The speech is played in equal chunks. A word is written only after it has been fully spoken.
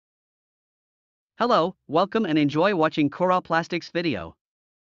Hello, welcome and enjoy watching Plastics video.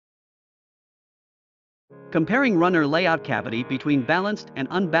 Comparing runner layout cavity between balanced and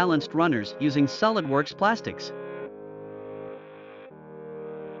unbalanced runners using Solidworks plastics.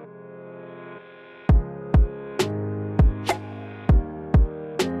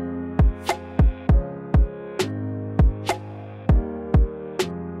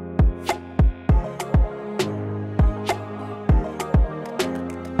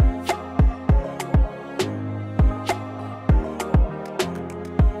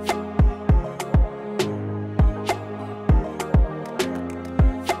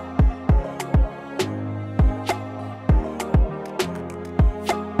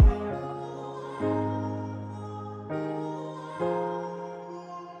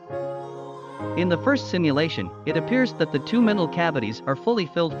 In the first simulation, it appears that the two middle cavities are fully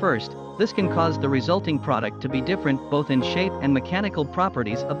filled first. This can cause the resulting product to be different both in shape and mechanical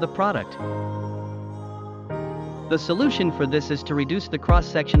properties of the product. The solution for this is to reduce the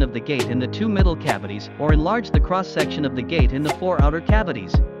cross-section of the gate in the two middle cavities or enlarge the cross-section of the gate in the four outer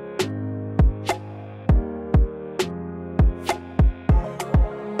cavities.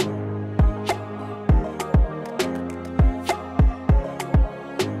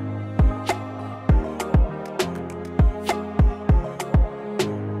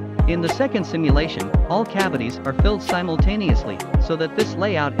 In the second simulation, all cavities are filled simultaneously, so that this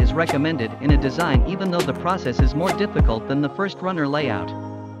layout is recommended in a design even though the process is more difficult than the first runner layout.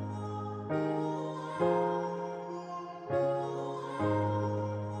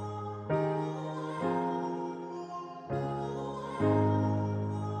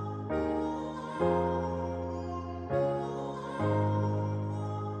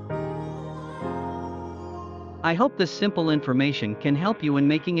 I hope this simple information can help you in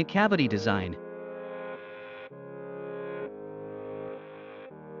making a cavity design.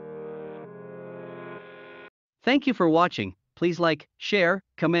 Thank you for watching. Please like, share,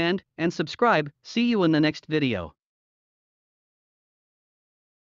 comment, and subscribe. See you in the next video.